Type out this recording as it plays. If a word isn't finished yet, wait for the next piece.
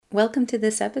Welcome to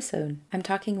this episode. I'm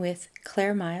talking with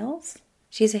Claire Miles.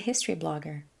 She's a history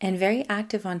blogger and very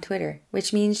active on Twitter,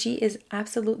 which means she is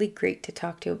absolutely great to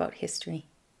talk to about history.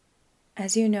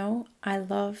 As you know, I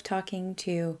love talking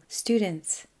to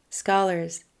students,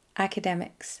 scholars,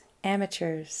 academics,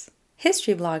 amateurs,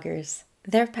 history bloggers.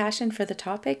 Their passion for the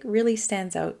topic really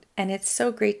stands out, and it's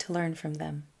so great to learn from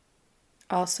them.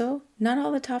 Also, not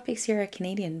all the topics here are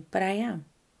Canadian, but I am.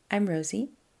 I'm Rosie.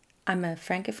 I'm a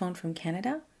francophone from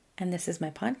Canada, and this is my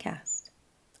podcast.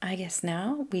 I guess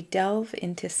now we delve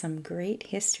into some great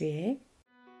history, eh?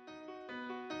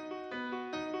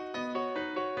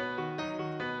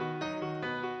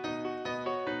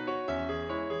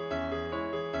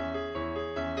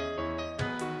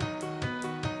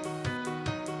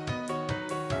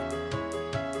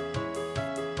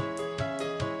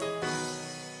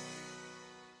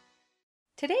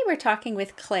 Today we're talking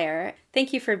with Claire.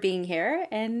 Thank you for being here,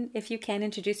 and if you can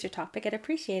introduce your topic, I'd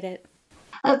appreciate it.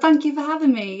 Thank you for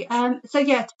having me.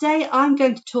 Today I'm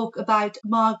going to talk about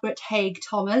Margaret Haig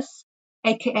Thomas,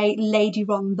 aka Lady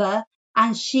Rhondda,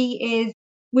 and she is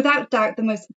without doubt the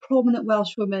most prominent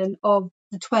Welsh woman of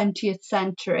the 20th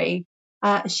century.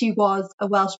 She was a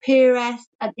Welsh peeress,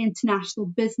 an international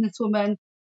businesswoman,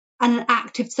 and an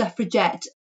active suffragette.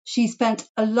 She spent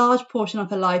a large portion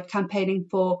of her life campaigning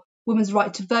for women's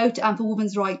right to vote and for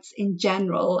women's rights in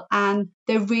general, and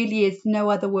there really is no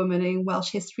other woman in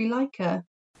Welsh history like her.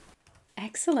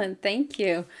 Excellent, thank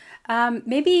you.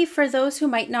 Maybe for those who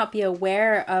might not be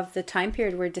aware of the time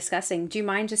period we're discussing, do you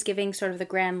mind just giving sort of the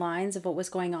grand lines of what was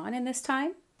going on in this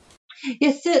time?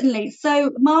 Yes, certainly. So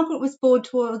Margaret was born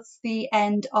towards the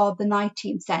end of the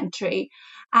 19th century,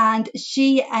 and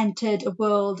she entered a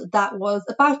world that was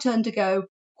about to undergo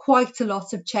quite a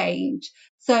lot of change.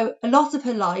 So a lot of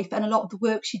her life and a lot of the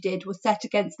work she did was set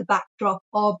against the backdrop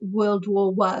of World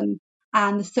War One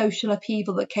and the social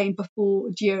upheaval that came before,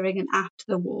 during, and after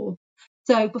the war.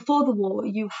 So before the war,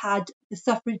 you had the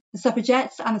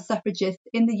suffragettes and the suffragists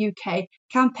in the UK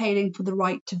campaigning for the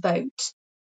right to vote.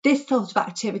 This sort of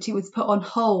activity was put on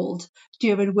hold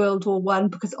during World War One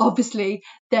because obviously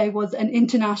there was an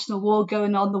international war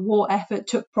going on. The war effort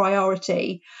took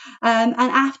priority, and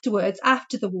afterwards,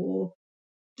 after the war,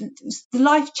 the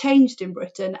life changed in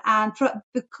Britain. And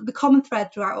the common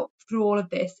thread through all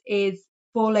of this is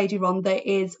for Lady Rhondda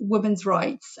is women's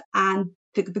rights and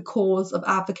the cause of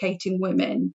advocating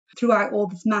women throughout all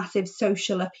this massive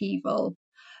social upheaval.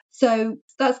 So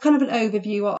that's kind of an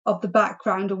overview of the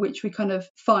background of which we kind of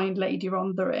find Lady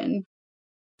Rhondda in.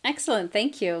 Excellent,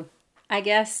 thank you. I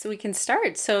guess we can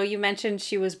start. So you mentioned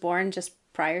she was born just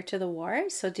prior to the war.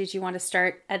 So did you want to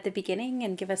start at the beginning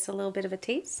and give us a little bit of a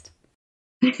taste?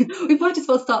 We might as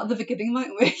well start at the beginning,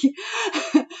 mightn't we?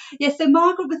 Yes, so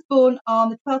Margaret was born on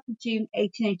the 12th of June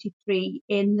 1883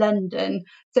 in London.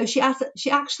 So she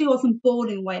actually wasn't born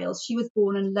in Wales, she was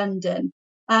born in London.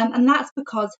 And that's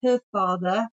because her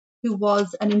father, who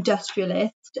was an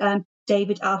industrialist,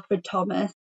 David Alfred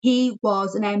Thomas, he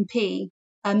was an MP,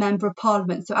 a Member of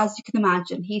Parliament. So as you can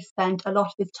imagine, he spent a lot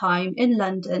of his time in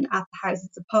London at the Houses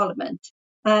of Parliament.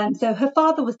 So her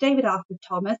father was David Alfred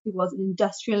Thomas, who was an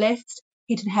industrialist.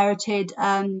 He'd inherited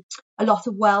a lot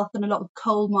of wealth and a lot of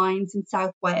coal mines in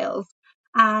South Wales.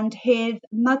 And his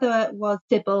mother was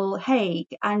Sybil Haig.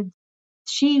 And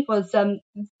she was,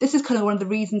 this is kind of one of the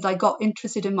reasons I got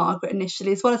interested in Margaret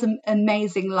initially, as well as an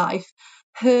amazing life.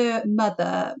 Her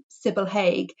mother, Sybil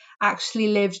Haig, actually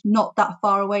lived not that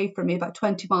far away from me, about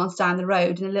 20 miles down the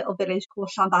road in a little village called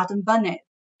Llanbadarn Mynydd.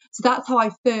 So that's how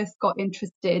I first got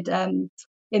interested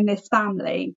in this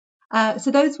family.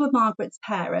 So those were Margaret's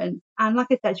parents. And like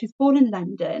I said, she was born in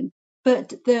London, but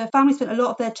the family spent a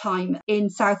lot of their time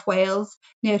in South Wales,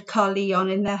 near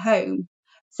Caerleon, in their home.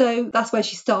 So that's where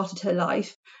she started her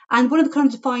life. And one of the kind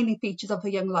of defining features of her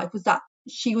young life was that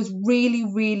she was really,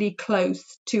 really close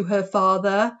to her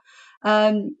father.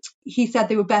 He said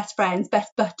they were best friends,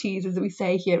 best butties, as we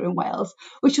say here in Wales,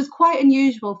 which was quite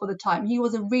unusual for the time. He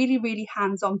was a really, really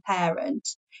hands-on parent.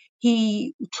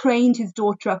 He trained his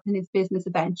daughter up in his business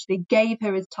eventually, gave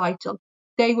her his title.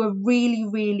 They were really,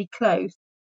 really close,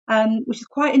 which is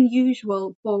quite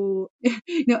unusual for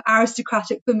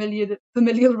aristocratic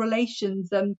familial relations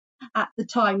at the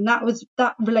time.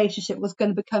 That relationship was going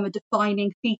to become a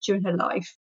defining feature in her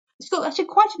life. She's got actually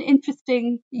quite an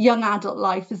interesting young adult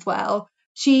life as well.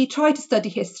 She tried to study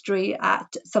history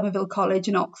at Somerville College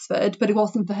in Oxford, but it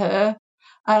wasn't for her.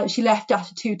 She left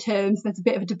after 2 terms. There's a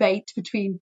bit of a debate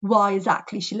between why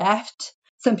exactly she left.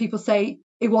 Some people say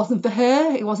it wasn't for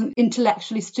her, it wasn't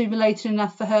intellectually stimulating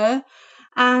enough for her.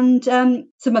 And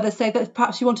some others say that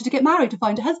perhaps she wanted to get married to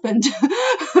find a husband.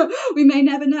 We may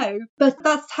never know. But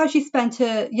that's how she spent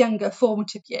her younger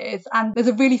formative years. And there's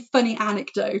a really funny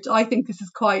anecdote. I think this is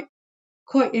quite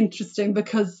interesting,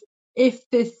 because if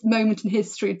this moment in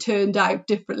history turned out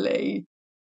differently,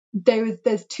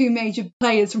 there's two major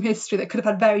players from history that could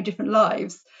have had very different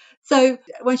lives. So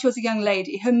when she was a young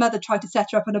lady, her mother tried to set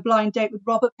her up on a blind date with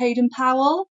Robert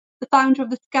Baden-Powell, the founder of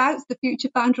the Scouts, the future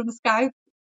founder of the Scouts.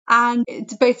 And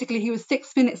basically, he was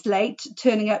 6 minutes late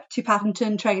turning up to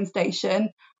Paddington train station.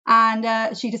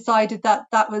 And she decided that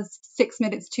that was 6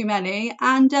 minutes too many,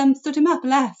 and stood him up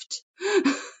and left.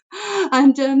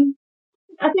 And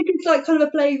I think it's like kind of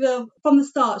a flavour from the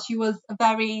start. She was a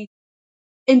very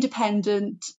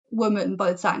independent woman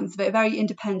by the sounds of it, a very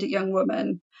independent young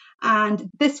woman. And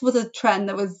this was a trend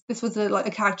this was like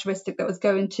a characteristic that was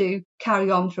going to carry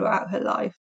on throughout her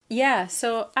life. Yeah,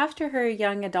 so after her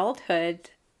young adulthood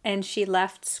and she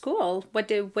left school, what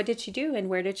did she do and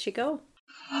where did she go?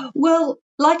 Well,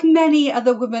 like many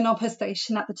other women of her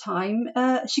station at the time,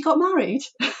 she got married.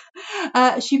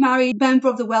 She married a member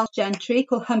of the Welsh gentry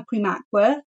called Humphrey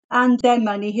Mackworth, and their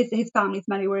money, his family's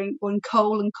money, were in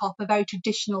coal and copper, very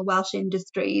traditional Welsh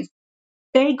industries.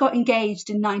 They got engaged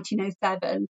in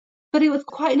 1907, but it was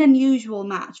quite an unusual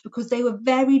match because they were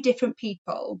very different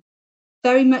people,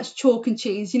 very much chalk and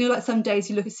cheese. You know, like some days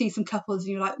you see some couples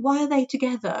and you're like, why are they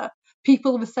together?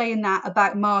 People were saying that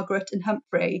about Margaret and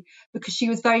Humphrey, because she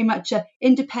was very much an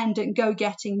independent,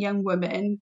 go-getting young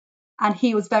woman, and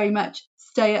he was very much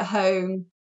stay-at-home,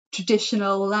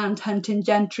 traditional land hunting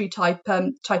gentry type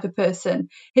of person.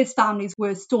 His families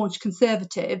were staunch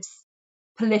conservatives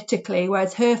politically,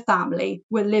 whereas her family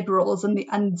were liberals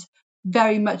and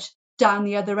very much down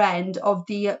the other end of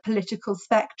the political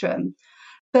spectrum.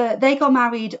 But they got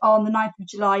married on the 9th of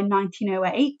July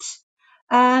 1908.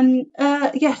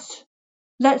 Yes,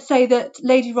 let's say that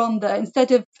Lady Rhondda,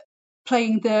 instead of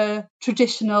playing the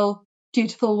traditional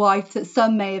dutiful wife that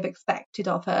some may have expected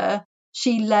of her,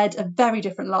 she led a very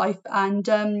different life and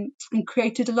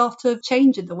created a lot of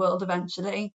change in the world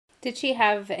eventually. Did she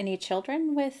have any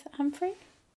children with Humphrey?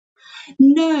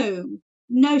 No,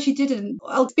 no, she didn't.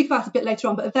 I'll speak about it a bit later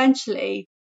on, but eventually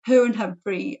her and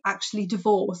Humphrey actually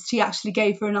divorced. He actually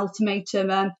gave her an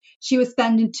ultimatum. She was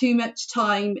spending too much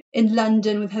time in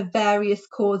London with her various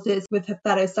causes, with her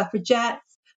fellow suffragettes,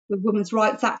 with women's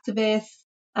rights activists,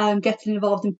 getting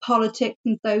involved in politics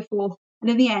and so forth. And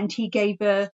in the end, he gave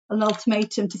her an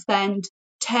ultimatum to spend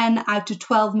 10 out of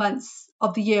 12 months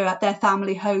of the year at their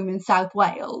family home in South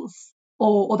Wales,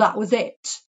 or that was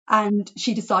it. And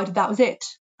she decided that was it,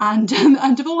 and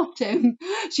divorced him.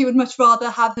 She would much rather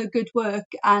have her good work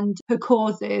and her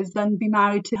causes than be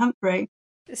married to Humphrey.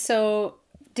 So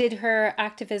did her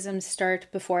activism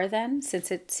start before then, since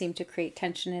it seemed to create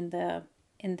tension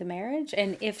in the marriage?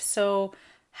 And if so,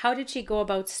 how did she go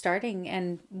about starting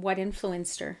and what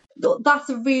influenced her? That's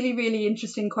a really, really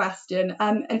interesting question.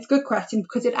 And it's a good question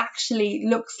because it actually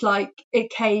looks like it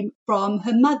came from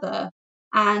her mother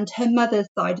and her mother's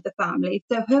side of the family.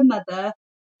 So her mother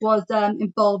was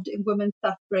involved in women's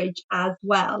suffrage as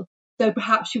well. So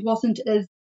perhaps she wasn't as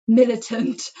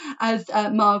militant as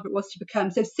Margaret was to become.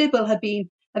 So Sybil had been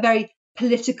a very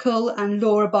political and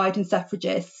law-abiding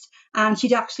suffragist, and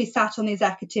she'd actually sat on the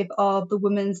executive of the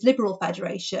Women's Liberal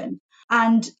Federation.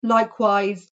 And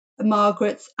likewise,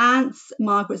 Margaret's aunts,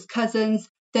 Margaret's cousins,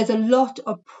 there's a lot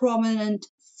of prominent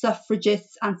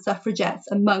suffragists and suffragettes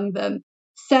among them.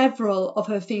 Several of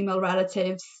her female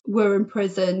relatives were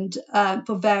imprisoned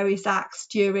for various acts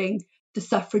during the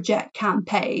suffragette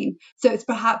campaign. So it's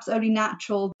perhaps only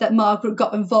natural that Margaret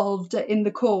got involved in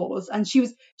the cause, and she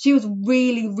was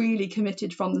really, really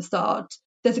committed from the start.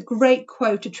 There's a great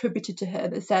quote attributed to her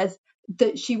that says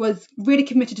that she was really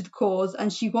committed to the cause,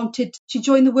 and she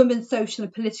joined the Women's Social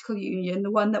and Political Union,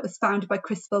 the one that was founded by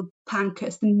Christabel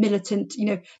Pankhurst, the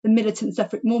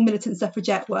more militant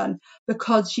suffragette one,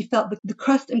 because she felt that the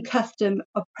crust and custom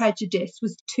of prejudice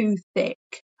was too thick.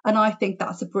 And I think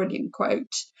that's a brilliant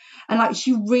quote. And like,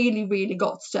 she really, really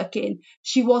got stuck in.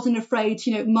 She wasn't afraid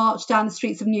to, march down the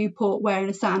streets of Newport wearing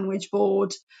a sandwich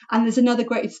board. And there's another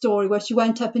great story where she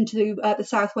went up into the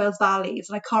South Wales valleys,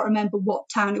 and I can't remember what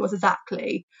town it was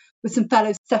exactly, with some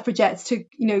fellow suffragettes to,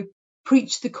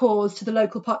 preach the cause to the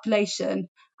local population.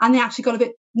 And they actually got a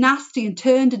bit nasty and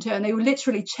turned into her, and they were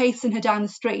literally chasing her down the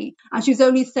street. And she was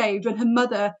only saved when her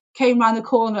mother came round the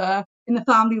corner in the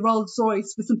family Rolls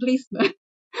Royce with some policemen.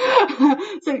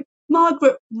 So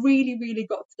Margaret really, really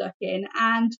got stuck in.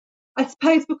 And I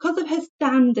suppose because of her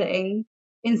standing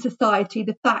in society,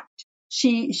 the fact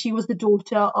She was the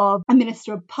daughter of a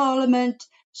minister of parliament.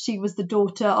 She was the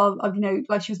daughter of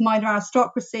she was minor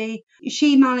aristocracy.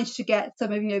 She managed to get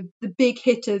some of, the big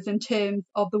hitters in terms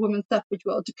of the women's suffrage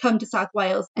world to come to South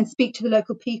Wales and speak to the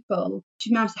local people.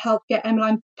 She managed to help get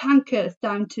Emmeline Pankhurst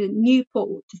down to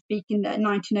Newport to speak in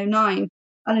 1909.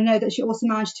 And I know that she also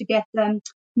managed to get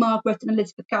Margaret and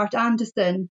Elizabeth Garrett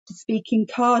Anderson to speak in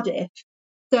Cardiff.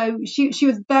 So she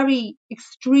was very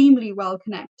extremely well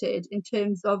connected in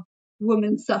terms of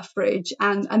women's suffrage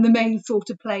and the main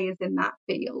sort of players in that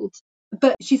field.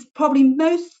 But she's probably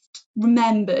most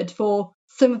remembered for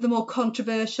some of the more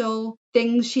controversial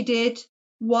things she did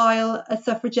while a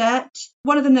suffragette.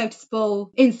 One of the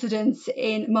noticeable incidents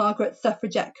in Margaret's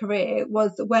suffragette career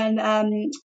was when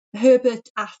Herbert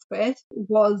Asquith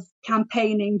was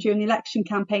campaigning during the election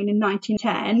campaign in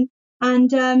 1910,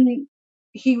 and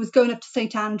he was going up to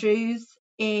St Andrews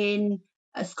in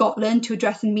Scotland to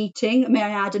address a meeting, may I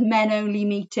add, a men-only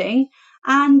meeting,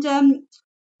 and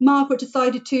Margaret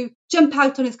decided to jump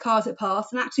out on his car as it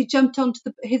passed and actually jumped onto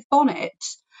his bonnet,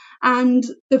 and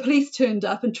the police turned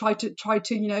up and tried to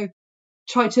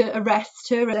arrest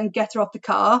her and get her off the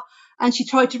car, and she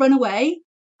tried to run away,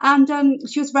 and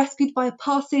she was rescued by a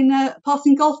passing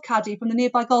golf caddy from the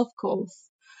nearby golf course.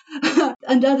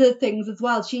 And other things as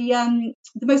well. The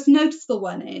most noticeable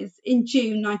one is in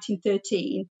June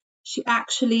 1913, she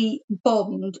actually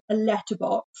bombed a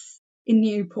letterbox in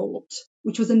Newport,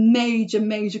 which was a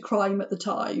major crime at the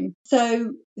time.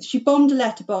 So she bombed a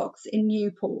letterbox in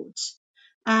Newport,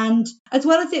 and as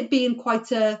well as it being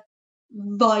quite a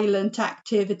violent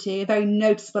activity, a very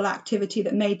noticeable activity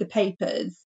that made the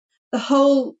papers, the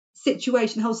whole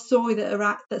situation, the whole story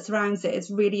that surrounds it is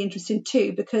really interesting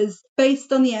too, because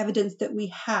based on the evidence that we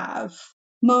have,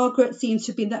 Margaret seems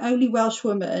to have been the only Welsh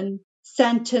woman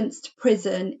sentenced to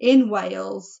prison in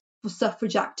Wales for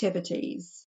suffrage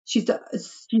activities. She's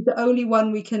the only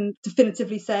one we can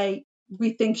definitively say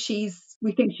we think she's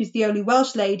the only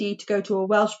Welsh lady to go to a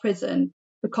Welsh prison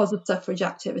because of suffrage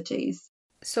activities.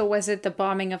 So was it the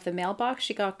bombing of the mailbox?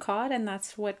 She got caught and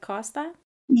that's what caused that?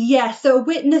 Yeah, so a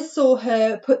witness saw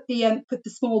her put the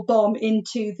small bomb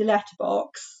into the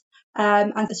letterbox,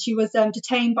 and she was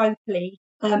detained by the police,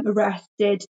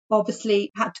 arrested, obviously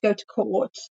had to go to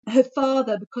court. Her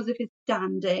father, because of his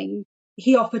standing,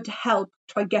 he offered to help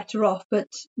try get her off, but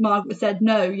Margaret said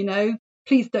no,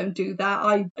 please don't do that.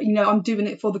 I'm doing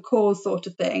it for the cause, sort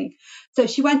of thing. So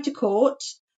she went to court.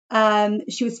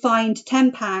 She was fined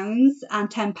 £10 and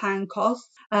 £10 costs.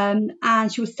 And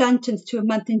she was sentenced to a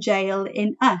month in jail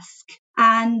in Usk.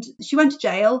 And she went to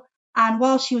jail, and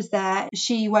while she was there,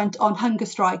 she went on hunger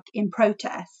strike in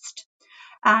protest.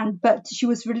 But she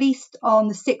was released on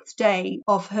the 6th day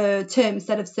of her term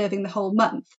instead of serving the whole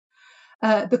month,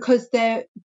 because that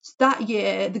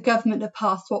year the government had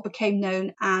passed what became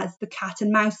known as the Cat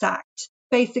and Mouse Act.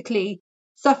 Basically,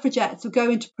 suffragettes were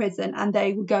going to prison and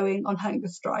they were going on hunger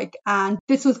strike, and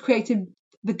this was creating,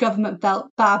 the government felt,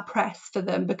 bad press for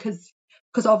them because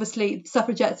obviously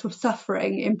suffragettes were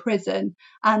suffering in prison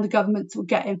and the governments were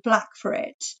getting flack for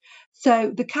it.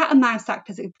 So the Cat and Mouse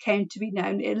Act, as it came to be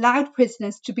known, it allowed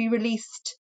prisoners to be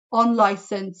released on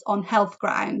licence on health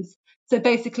grounds. So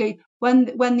basically,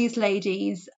 when these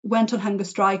ladies went on hunger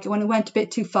strike and when it went a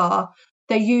bit too far,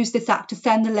 they used this act to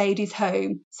send the ladies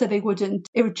home so they wouldn't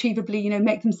irretrievably,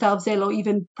 make themselves ill or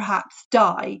even perhaps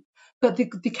die. But the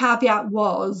caveat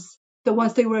was that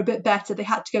once they were a bit better, they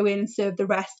had to go in and serve the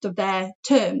rest of their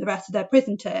term, the rest of their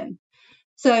prison term.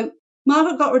 So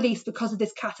Margaret got released because of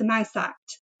this Cat and Mouse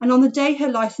Act. And on the day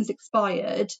her licence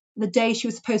expired, the day she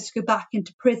was supposed to go back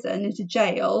into prison, into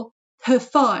jail, her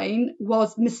fine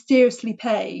was mysteriously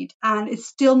paid. And it's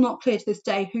still not clear to this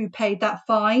day who paid that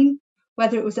fine,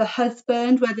 whether it was her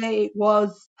husband, whether it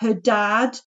was her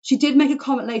dad. She did make a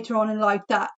comment later on in life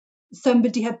that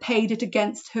somebody had paid it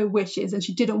against her wishes and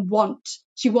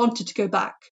she wanted to go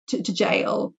back to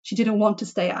jail. She didn't want to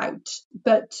stay out,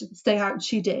 but stay out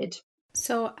she did.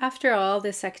 So after all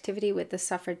this activity with the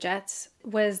suffragettes,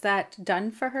 was that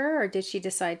done for her or did she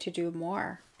decide to do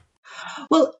more?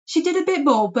 Well, she did a bit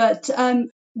more, but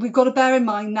we've got to bear in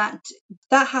mind that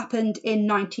happened in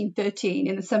 1913,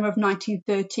 in the summer of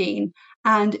 1913.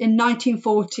 And in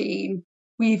 1914,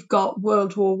 we've got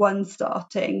World War I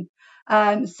starting.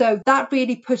 So that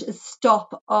really put a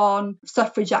stop on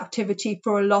suffrage activity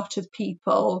for a lot of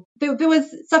people. There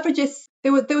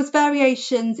was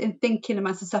variations in thinking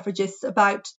amongst the suffragists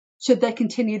about should they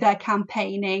continue their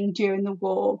campaigning during the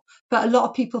war, but a lot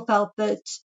of people felt that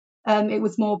it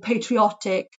was more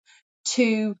patriotic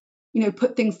to,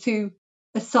 put things to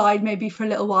aside maybe for a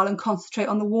little while and concentrate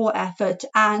on the war effort.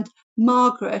 And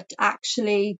Margaret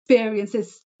actually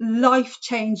experiences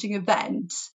life-changing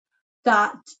event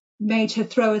that made her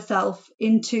throw herself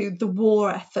into the war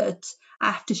effort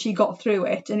after she got through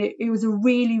it. And it was a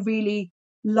really, really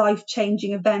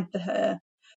life-changing event for her.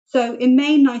 So in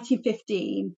May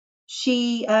 1915,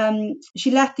 she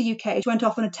left the UK. She went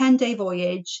off on a 10-day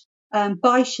voyage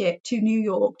by ship to New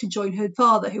York to join her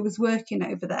father, who was working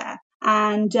over there.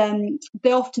 And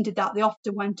they often did that. They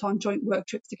often went on joint work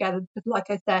trips together. But like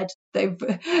I said, they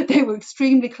were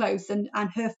extremely close. And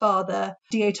her father,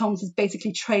 D.A. Thomas, was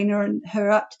basically training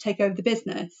her up to take over the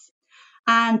business.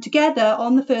 And together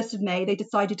on the 1st of May, they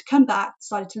decided to come back,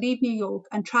 decided to leave New York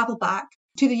and travel back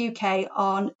to the UK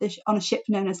on a ship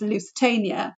known as the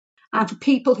Lusitania. And for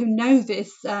people who know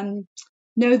this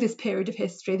period of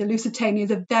history, the Lusitania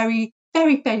is a very,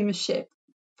 very famous ship,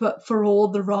 but for all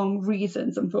the wrong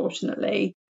reasons,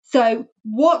 unfortunately. So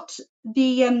what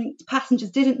the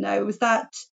passengers didn't know was that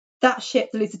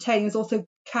ship, the Lusitania, was also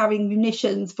carrying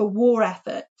munitions for war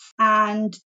efforts,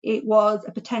 and it was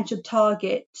a potential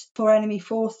target for enemy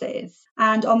forces.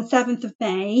 And on the 7th of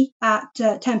May at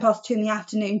 2:10 in the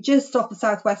afternoon, just off the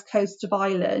southwest coast of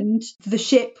Ireland, the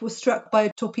ship was struck by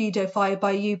a torpedo fired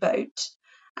by a U-boat.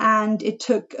 And it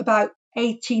took about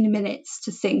 18 minutes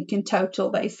to sink in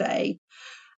total, they say.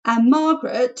 And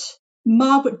Margaret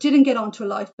didn't get onto a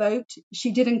lifeboat.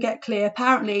 She didn't get clear.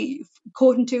 Apparently,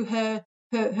 according to her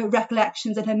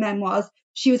recollections and her memoirs,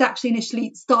 she was actually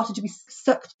initially started to be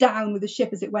sucked down with the ship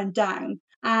as it went down.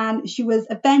 And she was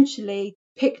eventually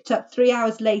picked up 3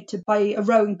 hours later by a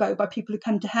rowing boat, by people who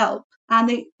come to help. And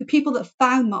the people that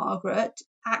found Margaret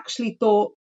actually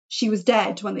thought she was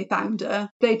dead when they found her.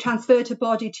 They transferred her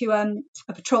body to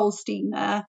a patrol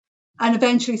steamer. And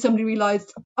eventually somebody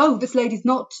realised, oh, this lady's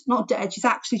not dead. She's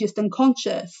actually just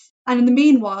unconscious. And in the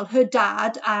meanwhile, her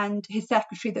dad and his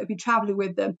secretary that would be travelling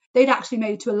with them, they'd actually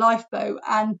made it to a lifeboat,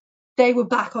 and they were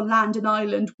back on land in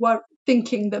Ireland, were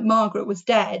thinking that Margaret was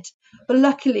dead. But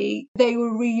luckily, they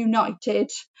were reunited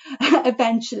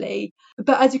eventually.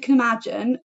 But as you can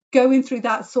imagine, going through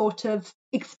that sort of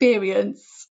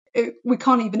experience, we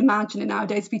can't even imagine it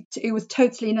nowadays. It was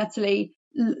totally and utterly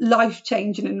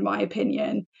life-changing, in my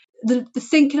opinion. The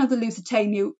sinking of the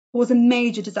Lusitania was a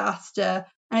major disaster,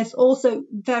 and it's also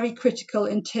very critical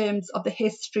in terms of the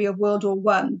history of World War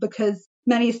I, because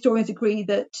many historians agree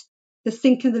that the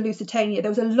sinking of the Lusitania,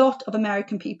 there was a lot of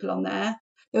American people on there.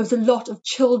 There was a lot of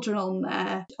children on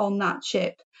there, on that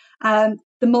ship.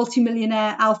 The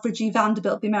multimillionaire Alfred G.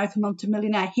 Vanderbilt, the American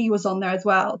multimillionaire, he was on there as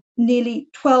well. Nearly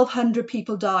 1,200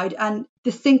 people died, and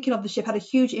the sinking of the ship had a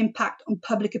huge impact on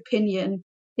public opinion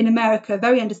in America,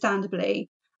 very understandably.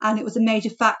 And it was a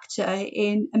major factor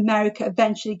in America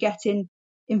eventually getting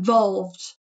involved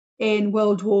in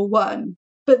World War I.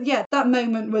 But yeah, that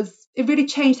moment it really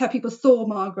changed how people saw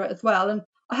Margaret as well. And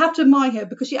I have to admire her,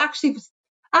 because she actually was,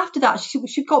 after that,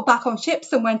 she got back on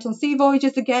ships and went on sea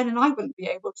voyages again, and I wouldn't be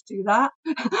able to do that.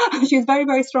 She was a very,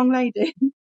 very strong lady.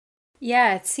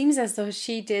 Yeah, it seems as though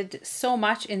she did so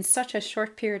much in such a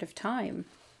short period of time.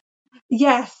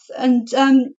 Yes, and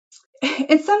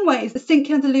in some ways, the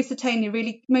sinking of the Lusitania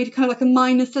really made her kind of like a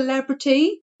minor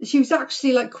celebrity. She was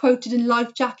actually like quoted in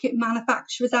life jacket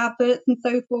manufacturers' adverts and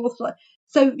so forth.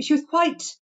 So she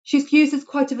was used as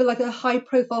quite a high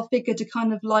profile figure to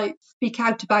kind of like speak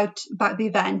out about the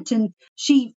event. And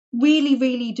she really,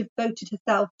 really devoted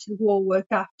herself to the war work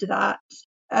after that.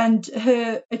 And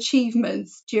her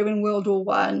achievements during World War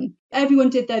I,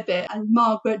 everyone did their bit, and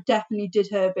Margaret definitely did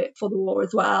her bit for the war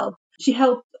as well. She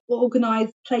helped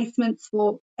organise placements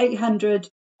for 800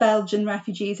 Belgian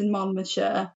refugees in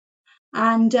Monmouthshire.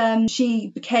 And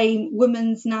she became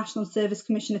Women's National Service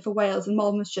Commissioner for Wales and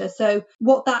Monmouthshire. So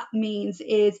what that means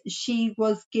is she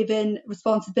was given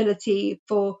responsibility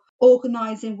for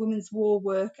organising women's war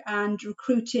work and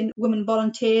recruiting women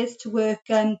volunteers to work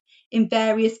in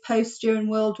various posts during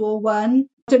World War I. I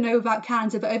don't know about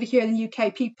Canada, but over here in the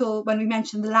UK, people, when we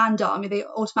mention the Land Army, they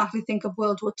automatically think of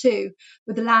World War II,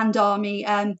 with the Land Army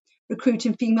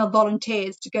recruiting female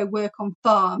volunteers to go work on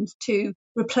farms to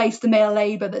replace the male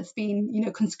labour that's been,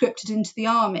 conscripted into the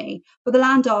army. But the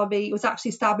Land Army was actually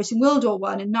established in World War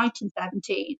I in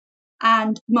 1917.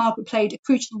 And Margaret played a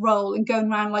crucial role in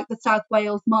going around like the South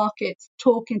Wales markets,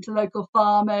 talking to local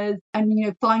farmers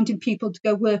and, finding people to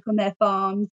go work on their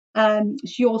farms.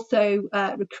 She also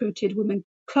recruited women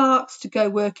clerks to go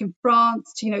work in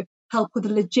France to, help with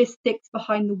the logistics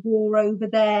behind the war over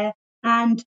there.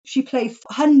 And she placed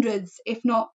hundreds, if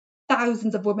not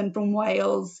thousands, of women from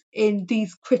Wales in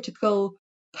these critical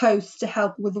posts to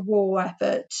help with the war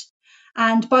effort.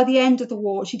 And by the end of the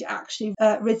war, she'd actually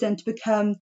risen to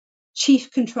become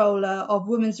Chief Controller of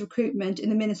Women's Recruitment in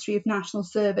the Ministry of National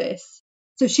Service.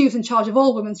 So she was in charge of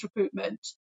all women's recruitment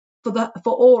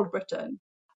for all of Britain.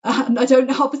 And I don't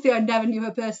know, obviously I never knew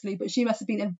her personally, but she must have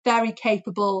been a very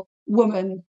capable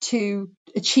woman to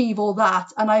achieve all that.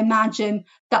 And I imagine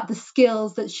that the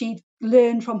skills that she'd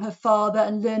learned from her father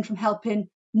and learned from helping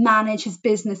manage his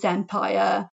business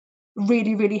empire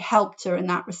really, really helped her in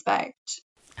that respect.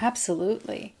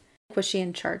 Absolutely. Was she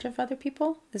in charge of other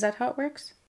people? Is that how it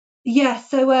works? Yeah,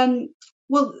 so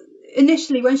well,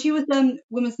 initially when she was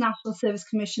Women's National Service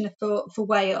Commissioner for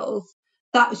Wales,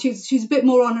 that she's a bit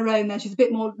more on her own there. She's a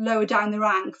bit more lower down the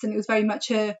ranks, and it was very much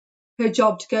her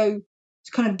job to go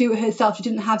to kind of do it herself. She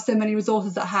didn't have so many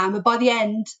resources at hand. But by the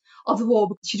end of the war,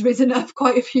 because she'd risen up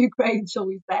quite a few grades, shall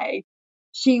we say,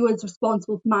 she was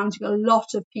responsible for managing a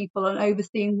lot of people and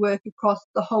overseeing work across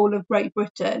the whole of Great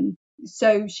Britain.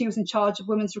 So she was in charge of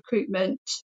women's recruitment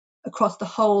across the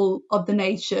whole of the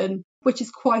nation, which is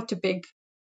quite a big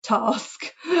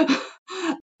task.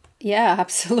 Yeah,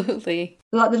 absolutely.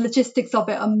 Like the logistics of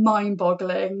it are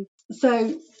mind-boggling.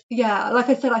 So yeah, like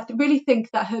I said, I really think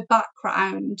that her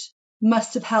background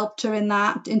must have helped her in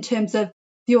that, in terms of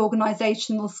the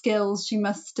organisational skills she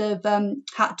must have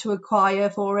had to acquire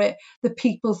for it, the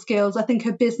people skills. I think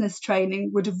her business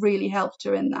training would have really helped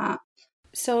her in that.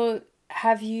 So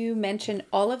have you mentioned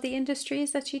all of the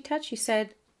industries that she touched? You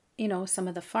said, some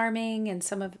of the farming and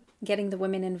some of getting the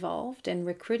women involved and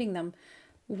recruiting them.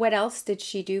 What else did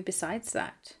she do besides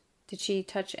that? Did she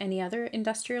touch any other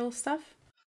industrial stuff?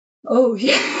 Oh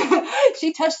yeah,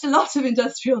 she touched a lot of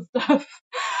industrial stuff.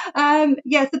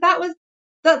 Yeah, so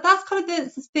that's kind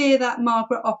of the sphere that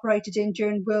Margaret operated in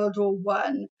during World War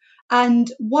One.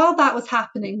 And while that was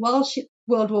happening, World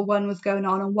War One was going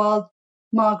on, and while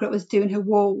Margaret was doing her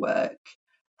war work,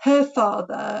 her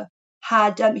father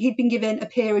he'd been given a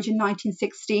peerage in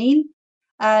 1916.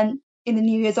 In the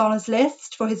New Year's Honours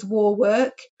List for his war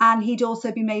work, and he'd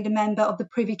also been made a member of the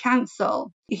Privy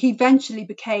Council. He eventually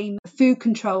became a food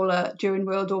controller during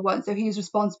World War One, so he was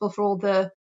responsible for all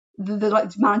the like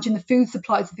managing the food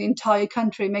supplies of the entire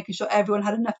country, making sure everyone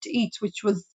had enough to eat, which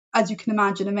was, as you can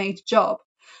imagine, a major job.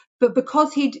 But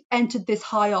because he'd entered this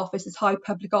high office, this high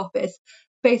public office,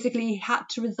 basically he had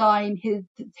to resign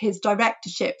his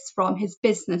directorships from his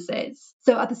businesses.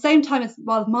 So at the same time as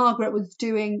while Margaret was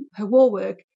doing her war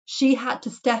work, she had to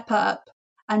step up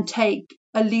and take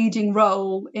a leading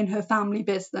role in her family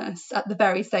business at the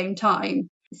very same time.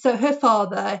 So her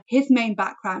father, his main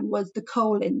background was the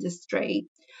coal industry,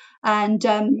 and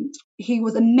he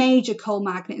was a major coal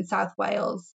magnate in South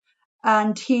Wales.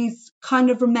 And he's kind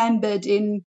of remembered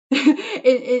in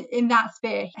in that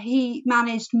sphere. He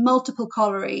managed multiple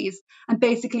collieries, and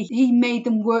basically he made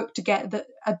them work together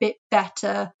a bit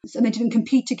better, and they didn't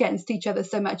compete against each other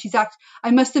so much.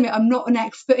 I must admit, I'm not an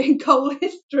expert in coal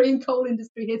history and coal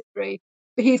industry history,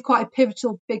 but he's quite a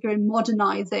pivotal figure in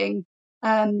modernising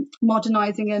and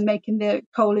making the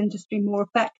coal industry more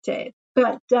effective.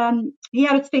 But he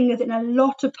had his fingers in a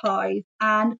lot of pies,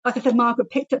 and like I said, Margaret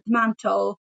picked up the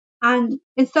mantle. And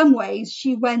in some ways,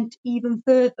 she went even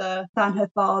further than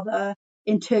her father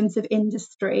in terms of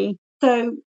industry.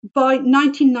 So by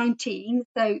 1919,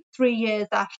 so 3 years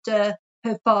after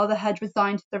her father had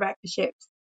resigned his directorships,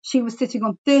 she was sitting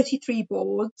on 33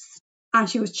 boards and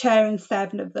she was chairing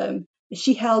 7 of them.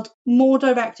 She held more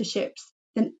directorships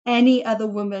than any other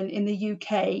woman in the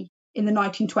UK in the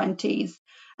 1920s.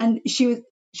 And she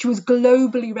was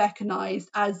globally recognised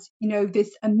as,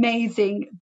 this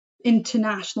amazing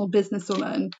international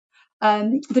businesswoman.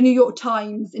 The New York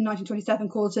Times in 1927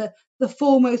 called her the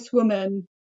foremost woman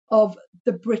of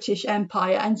the British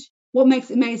Empire. And what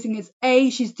makes it amazing is A,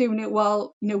 she's doing it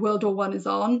while World War One is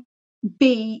on.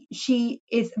 B, she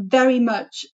is very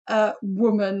much a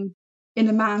woman in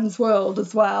a man's world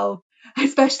as well,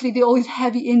 especially all these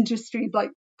heavy industries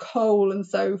like coal and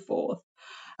so forth.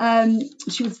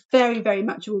 She was very, very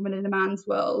much a woman in a man's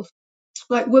world.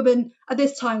 Like women at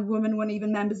this time, women weren't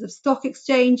even members of stock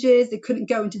exchanges. They couldn't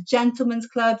go into gentlemen's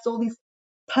clubs, all these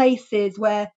places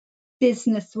where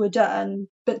business were done.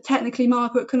 But technically,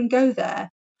 Margaret couldn't go there.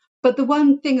 But the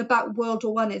one thing about World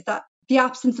War One is that the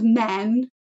absence of men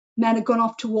had gone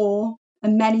off to war,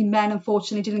 and many men,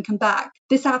 unfortunately, didn't come back.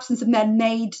 This absence of men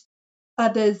made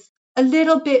others a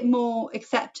little bit more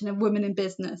accepting of women in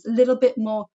business, a little bit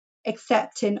more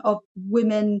accepting of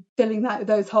women filling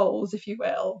those holes, if you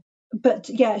will. But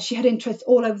yeah, she had interests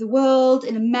all over the world,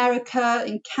 in America,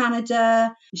 in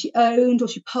Canada. She owned, or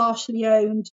she partially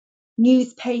owned,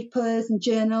 newspapers and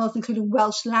journals, including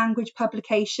Welsh language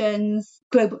publications.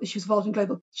 She was involved in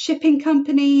global shipping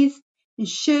companies,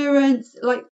 insurance.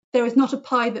 Like, there is not a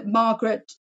pie that Margaret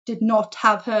did not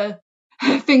have her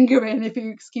her finger in, if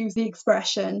you excuse the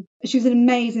expression. She was an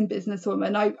amazing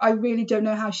businesswoman. I really don't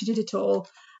know how she did it all.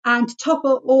 And to top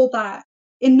up all that,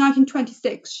 in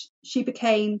 1926, she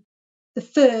became the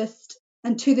first,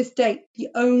 and to this date, the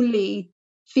only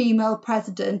female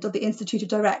president of the Institute of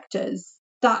Directors.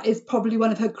 That is probably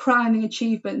one of her crowning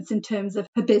achievements in terms of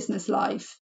her business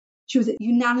life. She was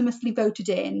unanimously voted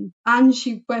in, and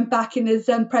she went back in as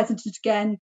president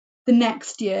again the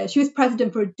next year. She was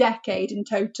president for a decade in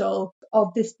total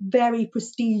of this very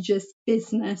prestigious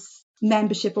business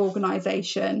membership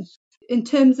organisation. In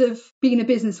terms of being a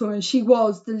businesswoman, she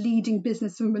was the leading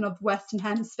businesswoman of the Western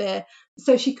Hemisphere.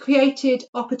 So she created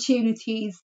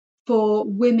opportunities for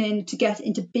women to get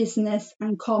into business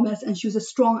and commerce, and she was a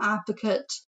strong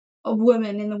advocate of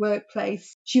women in the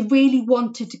workplace. She really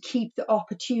wanted to keep the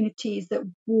opportunities that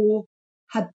war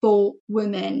had brought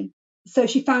women. So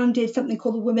she founded something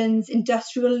called the Women's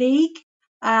Industrial League,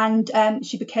 and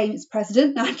she became its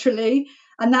president, naturally,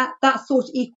 and that sought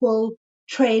equal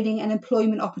training and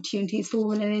employment opportunities for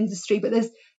women in industry. But there's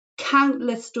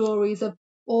countless stories of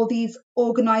all these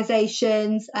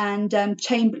organisations and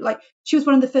chamber, like she was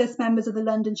one of the first members of the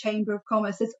London Chamber of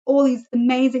Commerce. There's all these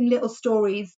amazing little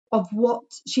stories of what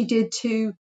she did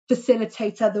to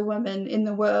facilitate other women in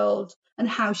the world and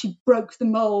how she broke the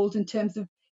mold in terms of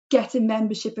getting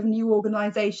membership of new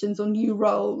organisations or new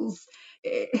roles.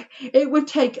 It would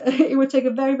take a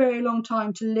very, very long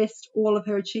time to list all of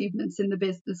her achievements in the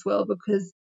business world,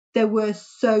 because there were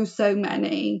so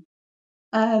many.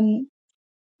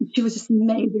 She was just an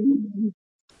amazing woman.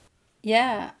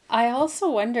 Yeah, I also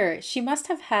wonder, she must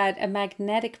have had a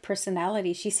magnetic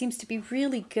personality. She seems to be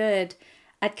really good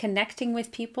at connecting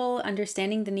with people,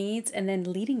 understanding the needs, and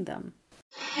then leading them.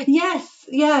 Yes,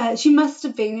 yeah, she must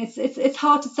have been. It's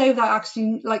hard to say without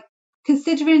actually, like,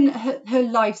 considering her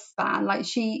lifespan. Like,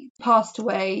 she passed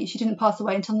away. She didn't pass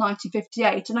away until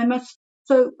 1958, and I must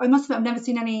admit I've never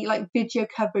seen any like video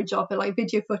coverage of it, like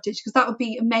video footage, because that would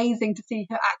be amazing to see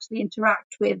her actually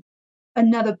interact with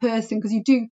another person, because you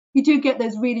do get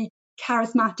those really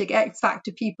charismatic X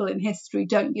factor people in history,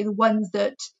 don't you? The ones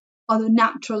that are the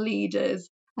natural leaders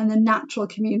and the natural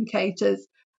communicators.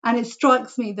 And it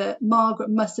strikes me that Margaret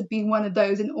must have been one of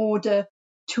those in order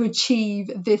to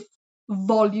achieve this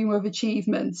volume of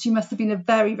achievements. She must have been a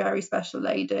very, very special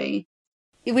lady.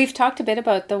 We've talked a bit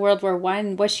about the World War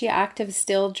One. Was she active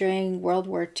still during World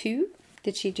War Two?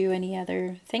 Did she do any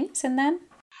other things in then?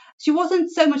 She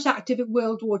wasn't so much active in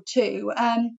World War Two.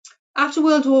 After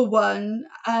World War One,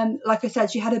 like I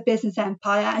said, she had a business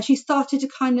empire, and she started to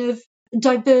kind of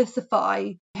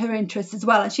diversify her interests as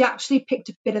well. And she actually picked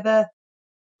a bit of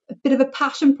a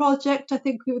passion project, I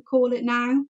think we would call it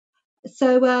now.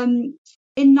 So in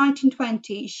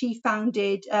 1920, she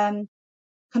founded kind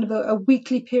of a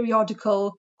weekly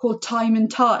periodical called Time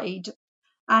and Tide.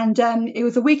 And it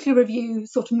was a weekly review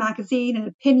sort of magazine, an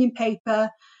opinion paper.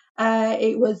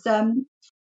 It was,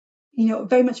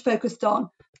 very much focused on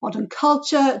modern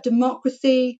culture,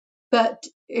 democracy, but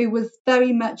it was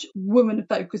very much woman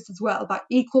focused as well, about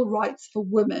equal rights for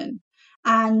women.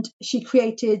 And she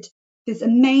created this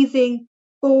amazing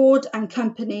board and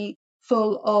company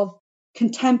full of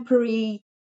contemporary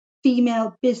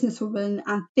female businesswomen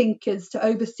and thinkers to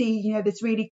oversee, this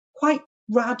really quite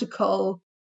radical,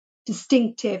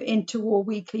 distinctive interwar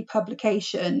weekly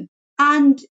publication.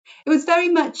 And it was very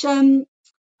much,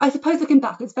 I suppose looking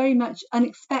back, it's very much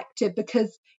unexpected,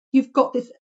 because you've got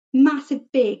this massive,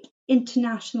 big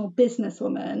international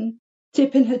businesswoman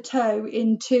dipping her toe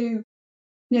into,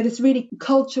 this really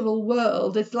cultural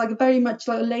world. It's like very much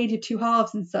like a lady of two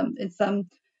halves in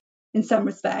some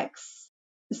respects.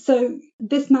 So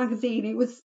this magazine,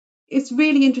 it's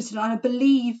really interesting. And I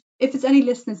believe if there's any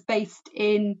listeners based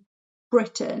in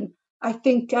Britain, I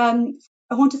think I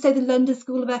want to say the London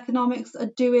School of Economics are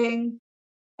doing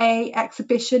a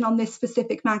exhibition on this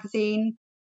specific magazine,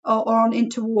 or on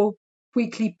interwar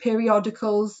weekly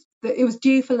periodicals. It was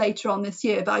due for later on this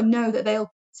year, but I know that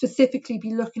they'll specifically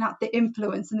be looking at the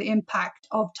influence and the impact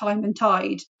of Time and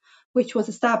Tide, which was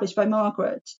established by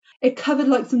Margaret. It covered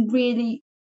like the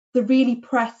really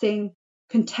pressing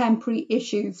contemporary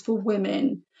issues for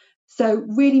women. So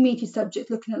really meaty subjects,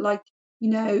 looking at like,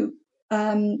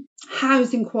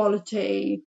 housing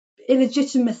quality,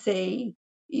 illegitimacy,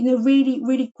 really,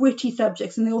 really gritty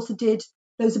subjects. And they also did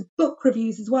loads of book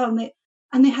reviews as well.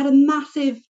 And they had a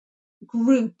massive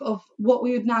group of what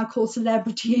we would now call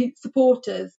celebrity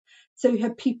supporters. So you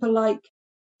had people like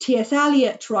T.S.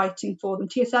 Eliot writing for them,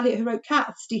 T.S. Eliot who wrote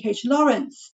Cats, D.H.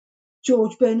 Lawrence,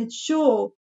 George Bernard Shaw,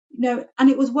 and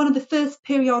it was one of the first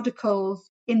periodicals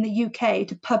in the UK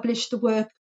to publish the work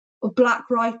of Black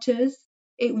writers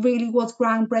it really was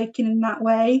groundbreaking in that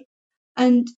way.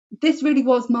 And this really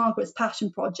was Margaret's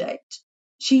passion project.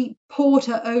 She poured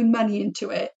her own money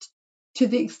into it to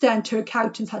the extent her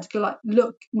accountants had to go like,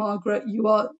 look, Margaret, you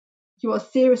are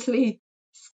seriously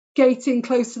skating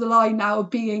close to the line now of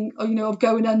being, of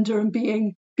going under and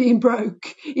being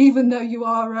broke, even though you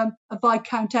are a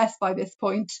Viscountess by this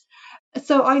point.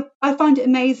 So I find it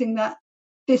amazing that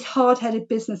this hard-headed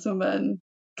businesswoman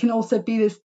can also be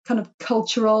this kind of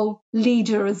cultural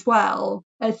leader as well.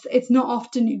 It's not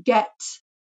often you get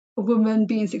a woman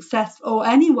being successful, or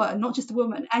anyone, not just a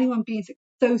woman, anyone being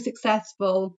so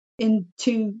successful in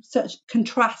two such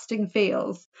contrasting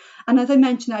fields. And as I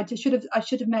mentioned, I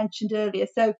should have mentioned earlier.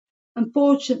 So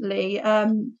unfortunately,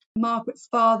 Margaret's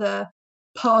father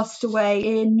passed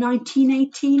away in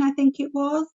 1918, I think it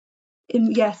was.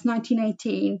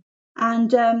 1918.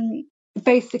 And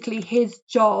basically his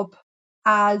job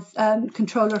as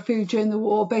controller of food during the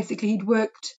war, basically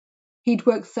he'd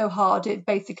worked so hard it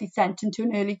basically sent him to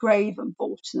an early grave,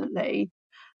 unfortunately.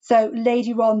 So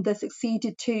Lady Rhondda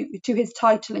succeeded to his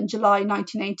title in July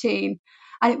 1918.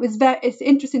 And it's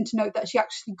interesting to note that she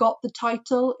actually got the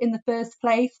title in the first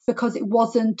place because it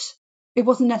wasn't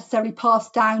necessarily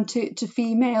passed down to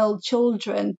female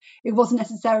children. It wasn't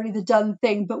necessarily the done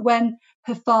thing. But when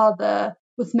her father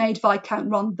was made Viscount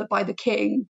Rhondda by the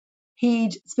king,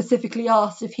 he'd specifically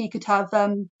asked if he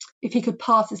could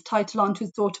pass his title on to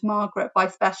his daughter Margaret by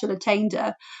special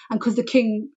attainder. And because the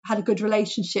king had a good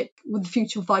relationship with the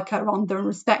future Viscount Rhondda and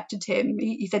respected him,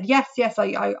 he said, yes,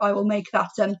 I will make that.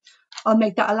 I'll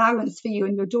make that allowance for you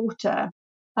and your daughter.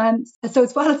 So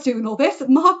as well as doing all this,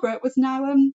 Margaret was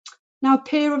now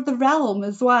peer of the realm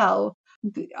as well.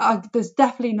 There's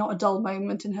definitely not a dull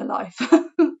moment in her life.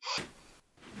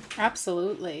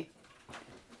 Absolutely.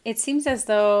 It seems as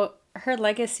though her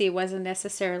legacy wasn't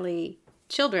necessarily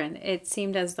children. It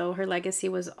seemed as though her legacy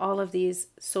was all of these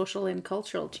social and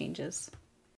cultural changes.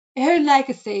 Her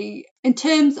legacy, in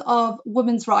terms of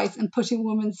women's rights and putting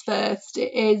women first,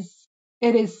 it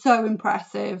is so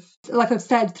impressive. Like I've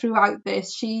said throughout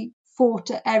this, she fought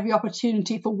at every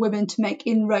opportunity for women to make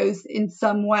inroads in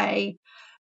some way.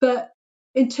 But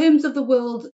in terms of the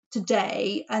world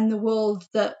today and the world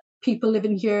that people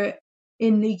living here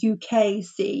in the UK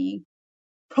see,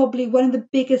 probably one of the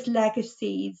biggest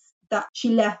legacies that she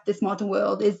left this modern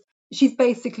world is she's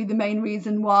basically the main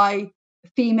reason why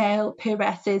female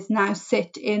peeresses now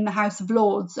sit in the House of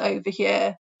Lords over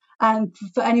here. And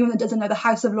for anyone that doesn't know, the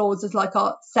House of Lords is like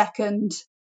our second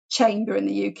chamber in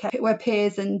the UK, where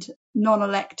peers and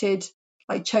non-elected,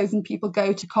 like chosen people,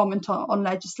 go to comment on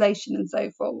legislation and so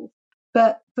forth.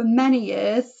 But for many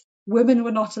years, women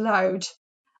were not allowed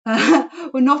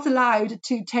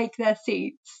to take their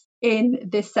seats in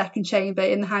this second chamber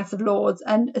in the House of Lords.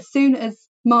 And as soon as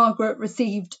Margaret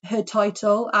received her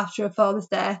title after her father's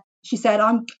death, she said,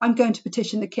 I'm going to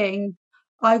petition the king.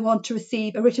 I want to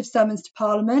receive a writ of summons to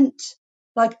Parliament,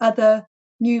 like other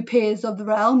new peers of the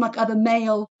realm, like other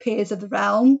male peers of the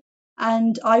realm,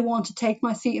 and I want to take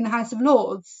my seat in the House of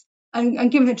Lords.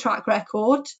 And given her track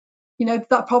record,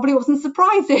 that probably wasn't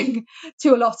surprising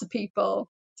to a lot of people.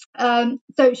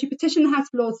 So she petitioned the House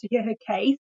of Lords to hear her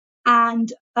case,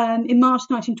 and in March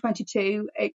 1922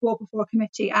 it brought before a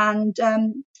committee, and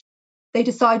they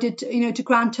decided to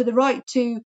grant her the right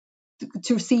to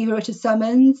receive a writ of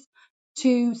summons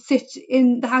to sit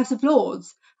in the House of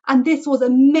Lords. And this was a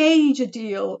major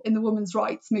deal in the women's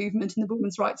rights movement, in the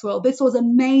women's rights world. This was a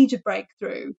major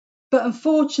breakthrough. But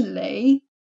unfortunately,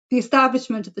 the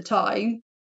establishment at the time,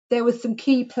 there were some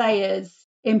key players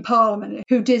in Parliament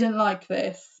who didn't like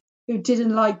this, who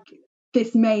didn't like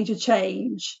this major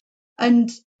change. And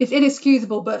it's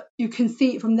inexcusable, but you can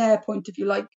see it from their point of view.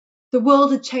 Like, the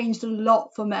world had changed a lot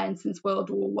for men since World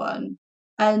War One.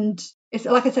 And it's,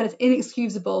 like I said, it's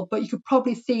inexcusable, but you could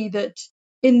probably see that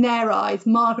in their eyes,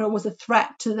 Margaret was a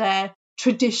threat to their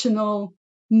traditional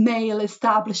male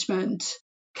establishment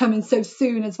coming so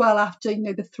soon as well after,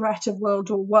 the threat of World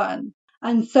War One.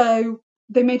 And so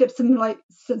they made up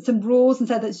some rules and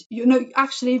said that,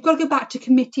 actually, you've got to go back to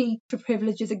committee for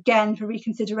privileges again for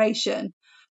reconsideration.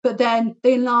 But then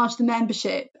they enlarged the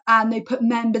membership and they put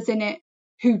members in it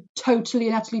who totally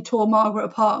and utterly tore Margaret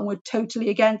apart and were totally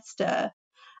against her.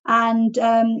 And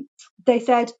they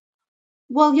said,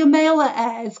 well, your male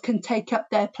heirs can take up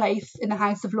their place in the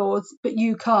House of Lords, but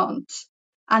you can't.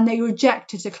 And they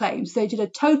rejected the claim. So they did a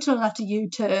total and utter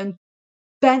U-turn,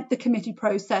 bent the committee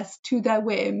process to their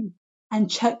whim,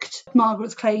 and chucked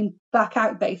Margaret's claim back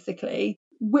out, basically,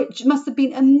 which must have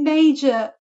been a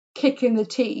major kick in the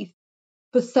teeth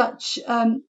for such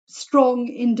strong,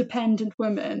 independent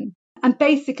women. And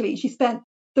basically, she spent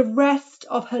the rest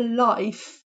of her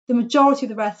life, the majority of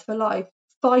the rest of her life,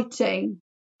 fighting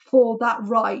for that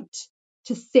right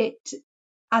to sit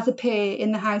as a peer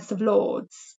in the House of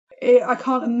Lords. I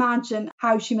can't imagine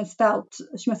how she must have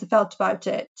felt about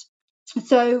it.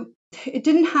 So it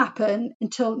didn't happen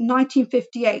until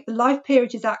 1958. The Life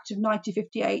Peerages Act of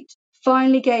 1958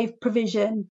 finally gave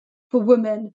provision for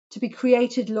women to be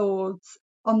created lords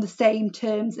on the same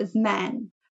terms as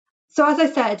men. So, as I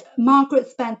said, Margaret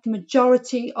spent the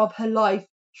majority of her life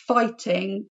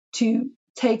fighting to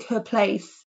take her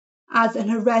place as an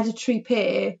hereditary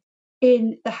peer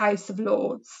in the House of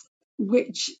Lords,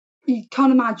 which you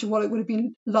can't imagine what it would have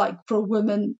been like for a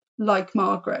woman like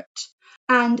Margaret.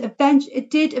 And it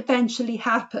did eventually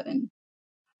happen,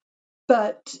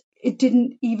 but it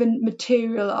didn't even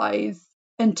materialise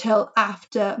until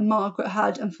after Margaret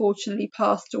had unfortunately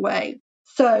passed away.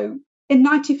 So in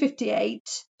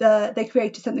 1958, they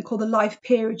created something called the Life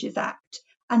Peerages Act,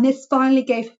 and this finally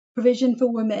gave provision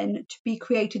for women to be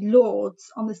created lords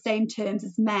on the same terms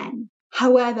as men.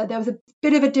 However, there was a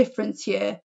bit of a difference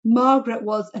here. Margaret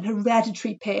was an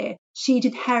hereditary peer. She'd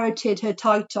inherited her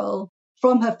title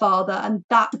from her father, and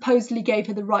that supposedly gave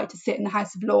her the right to sit in the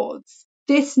House of Lords.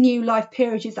 This new Life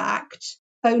Peerages Act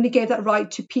only gave that right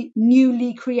to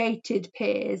newly created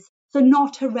peers, so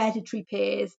not hereditary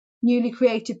peers, newly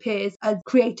created peers as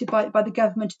created by the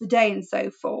government of the day and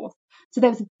so forth. So there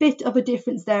was a bit of a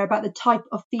difference there about the type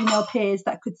of female peers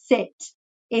that could sit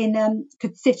in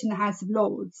the House of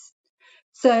Lords.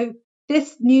 So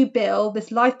this new bill,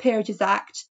 this Life Peerages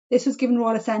Act, this was given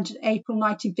royal assent in April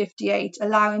 1958,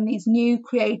 allowing these new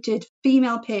created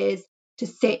female peers to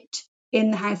sit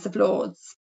in the House of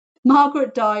Lords.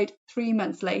 Margaret died 3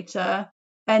 months later,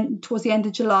 and towards the end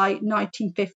of July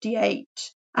 1958.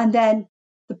 And then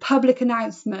the public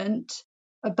announcement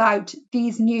about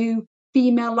these new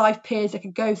female life peers that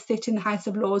could go sit in the House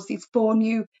of Lords, these 4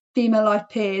 new female life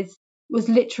peers, was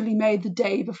literally made the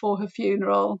day before her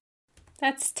funeral.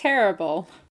 That's terrible.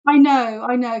 I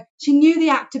know. She knew the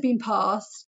act had been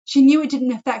passed. She knew it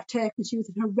didn't affect her because she was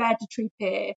an hereditary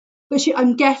peer. But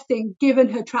I'm guessing, given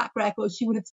her track record, she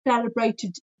would have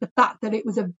celebrated the fact that it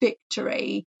was a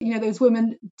victory. You know, those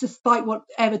women, despite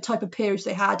whatever type of peerage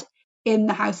they had in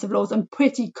the House of Lords, I'm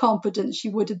pretty confident she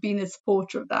would have been a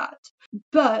supporter of that.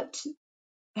 But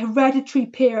hereditary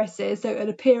peeresses, so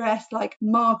a peeress like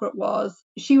Margaret was,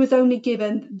 she was only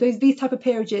given, these type of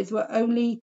peerages were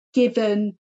only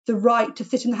given the right to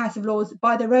sit in the House of Lords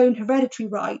by their own hereditary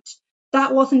right.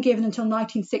 That wasn't given until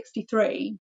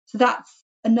 1963. So that's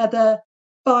another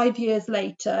 5 years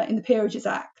later in the Peerages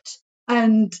Act.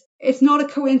 And it's not a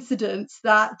coincidence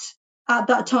that at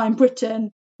that time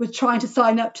Britain was trying to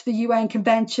sign up to the UN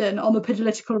Convention on the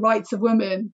Political Rights of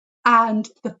Women. And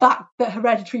the fact that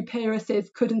hereditary peeresses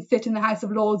couldn't sit in the House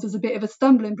of Lords was a bit of a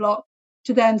stumbling block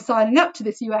to them signing up to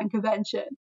this UN convention.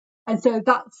 And so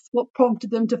that's what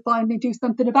prompted them to finally do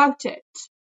something about it,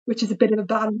 which is a bit of a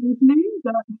bad reasoning.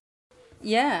 But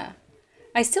Yeah.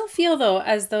 I still feel, though,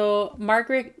 as though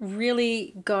Margaret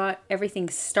really got everything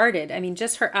started. I mean,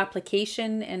 just her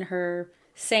application and her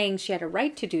saying she had a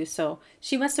right to do so,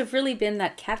 she must have really been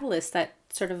that catalyst that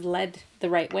sort of led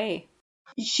the right way.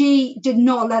 she did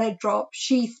not let it drop.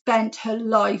 She spent her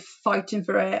life fighting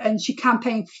for it, and she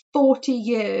campaigned 40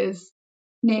 years,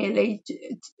 nearly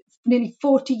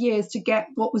 40 years to get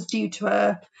what was due to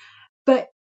her. But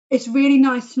it's really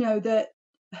nice to know that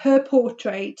her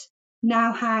portrait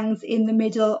now hangs in the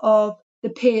middle of the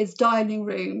Peers' dining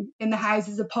room in the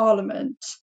Houses of Parliament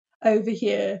over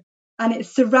here. And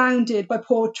it's surrounded by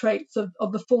portraits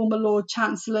of the former Lord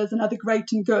Chancellors and other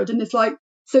great and good. And it's like,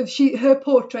 so her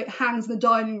portrait hangs in the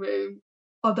dining room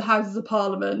of the Houses of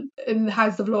Parliament, in the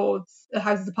House of Lords, the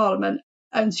Houses of Parliament,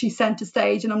 and she's centre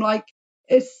stage. And I'm like,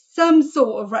 it's some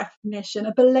sort of recognition,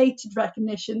 a belated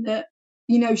recognition that,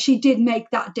 you know, she did make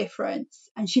that difference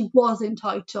and she was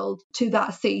entitled to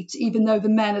that seat, even though the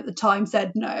men at the time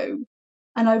said no.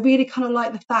 And I really kind of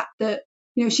like the fact that,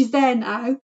 you know, she's there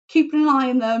now, keeping an eye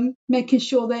on them, making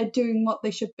sure they're doing what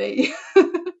they should be.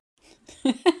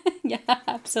 Yeah,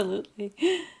 absolutely.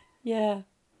 Yeah.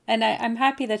 And I'm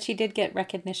happy that she did get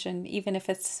recognition, even if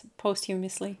it's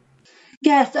posthumously.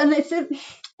 Yes, and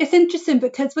it's interesting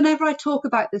because whenever I talk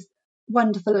about this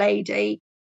wonderful lady,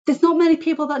 there's not many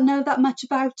people that know that much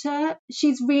about her.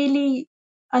 She's really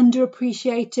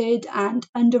underappreciated and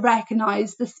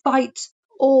under-recognised, despite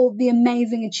all the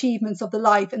amazing achievements of the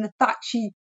life and the fact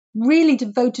she really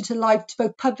devoted her life to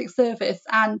both public service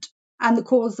and the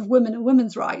cause of women and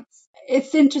women's rights.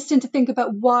 It's interesting to think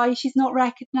about why she's not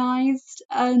recognised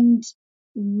and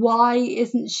why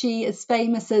isn't she as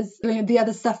famous as, you know, the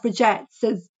other suffragettes,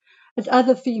 as as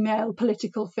other female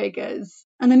political figures.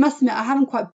 And I must admit,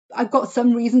 I've got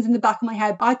some reasons in the back of my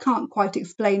head. I can't quite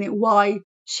explain it why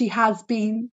she has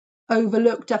been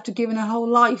overlooked after giving her whole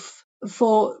life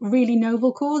for really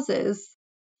noble causes.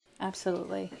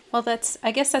 Absolutely. Well,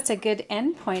 I guess that's a good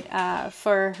end point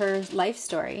for her life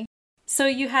story. So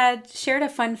you had shared a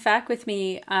fun fact with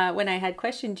me when I had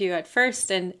questioned you at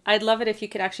first, and I'd love it if you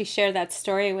could actually share that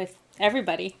story with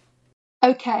everybody.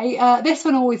 Okay, this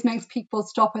one always makes people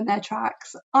stop in their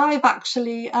tracks. I've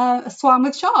actually swam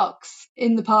with sharks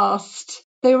in the past.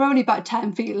 They were only about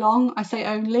 10 feet long, I say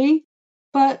only,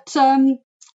 but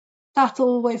that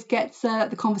always gets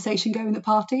the conversation going at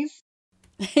parties.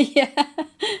 Yeah.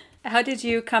 How did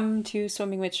you come to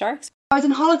swimming with sharks? I was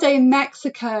on holiday in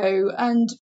Mexico, and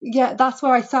yeah, that's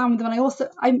where I swam with them.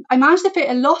 And I managed to fit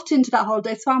a lot into that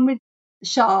holiday. I swam with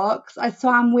sharks, I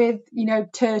swam with,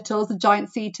 turtles, the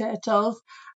giant sea turtles,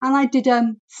 and I did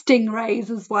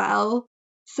stingrays as well.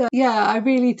 So yeah, I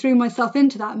really threw myself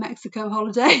into that Mexico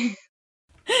holiday.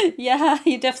 Yeah,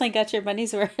 you definitely got your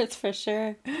money's worth for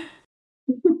sure.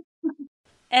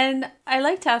 And I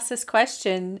like to ask this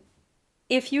question.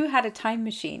 If you had a time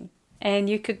machine and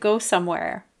you could go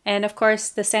somewhere, and of course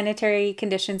the sanitary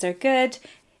conditions are good,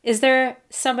 is there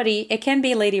somebody, it can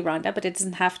be Lady Rhonda, but it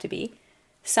doesn't have to be,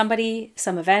 somebody,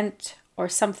 some event, or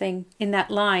something in that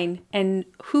line, and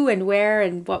who and where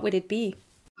and what would it be?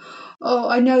 Oh,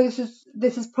 I know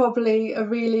this is probably a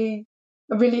really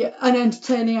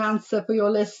unentertaining answer for your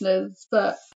listeners,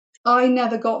 but I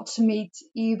never got to meet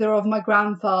either of my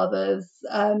grandfathers.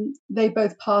 They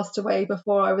both passed away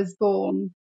before I was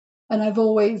born, and I've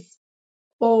always,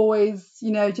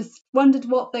 just wondered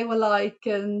what they were like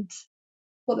and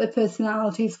what their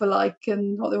personalities were like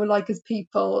and what they were like as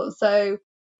people. So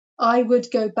I would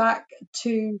go back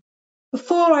to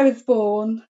before I was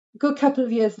born, a good couple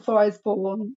of years before I was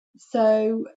born.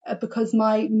 So, because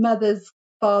my mother's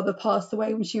father passed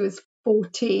away when she was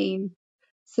 14.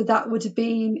 So that would have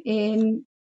been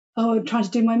I'm trying to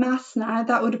do my maths now.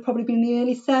 That would have probably been the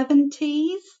early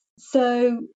 70s.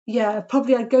 So, yeah,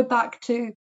 probably I'd go back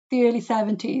to the early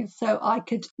 70s so I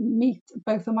could meet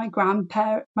both of my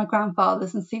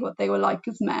grandfathers and see what they were like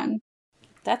as men.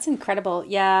 That's incredible.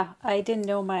 Yeah, I didn't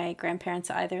know my grandparents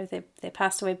either. They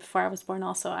passed away before I was born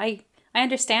also. I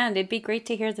understand. It'd be great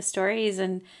to hear the stories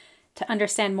and to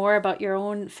understand more about your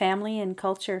own family and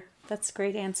culture. That's a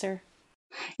great answer.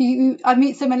 I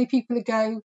meet so many people who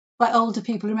go, like older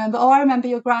people, remember, I remember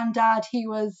your granddad, he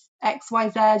was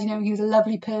XYZ, he was a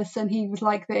lovely person, he was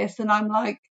like this. And I'm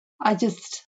like, I'd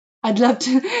love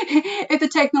to, if the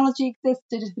technology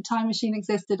existed, if the time machine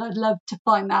existed, I'd love to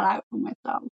find that out for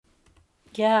myself.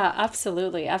 Yeah,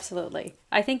 absolutely. Absolutely.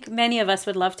 I think many of us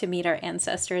would love to meet our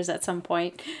ancestors at some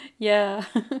point. Yeah.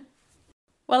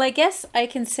 Well, I guess I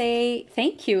can say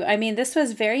thank you. I mean, this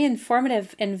was very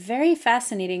informative and very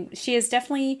fascinating. She is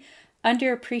definitely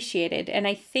underappreciated. And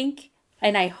I think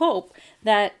and I hope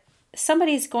that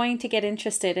somebody's going to get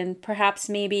interested and perhaps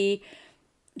maybe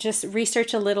just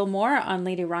research a little more on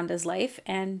Lady Rhonda's life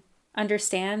and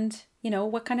understand,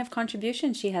 what kind of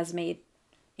contribution she has made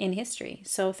in history.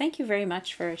 So thank you very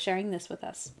much for sharing this with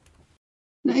us.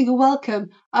 No, you're welcome.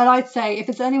 And I'd say if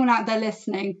there's anyone out there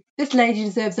listening, this lady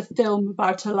deserves a film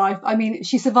about her life. I mean,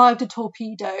 she survived a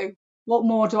torpedo. What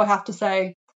more do I have to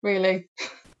say, really?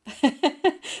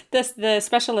 The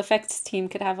special effects team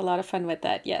could have a lot of fun with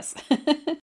that, yes.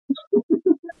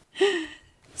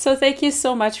 So thank you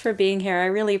so much for being here. I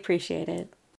really appreciate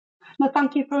it. No,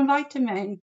 thank you for inviting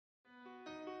me.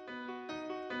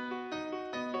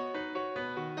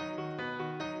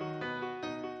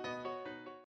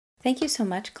 Thank you so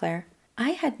much, Claire.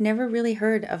 I had never really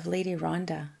heard of Lady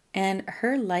Rhonda, and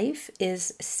her life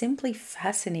is simply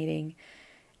fascinating.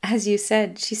 As you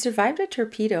said, she survived a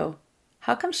torpedo.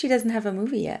 How come she doesn't have a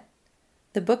movie yet?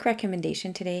 The book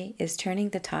recommendation today is Turning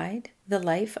the Tide, The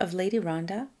Life of Lady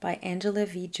Rhonda by Angela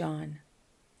V. John.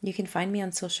 You can find me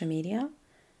on social media,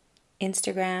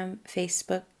 Instagram,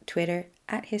 Facebook, Twitter,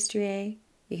 @HistoryA.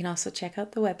 You can also check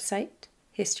out the website,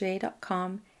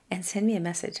 historya.com, and send me a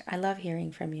message. I love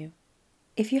hearing from you.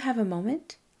 If you have a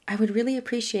moment, I would really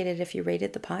appreciate it if you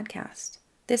rated the podcast.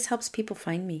 This helps people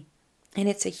find me, and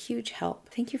it's a huge help.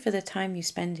 Thank you for the time you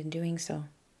spend in doing so.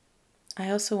 I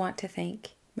also want to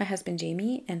thank my husband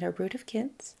Jamie and our brood of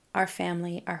kids, our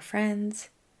family, our friends,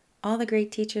 all the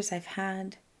great teachers I've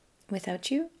had. Without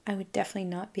you, I would definitely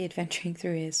not be adventuring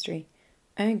through history.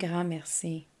 Un grand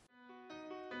merci.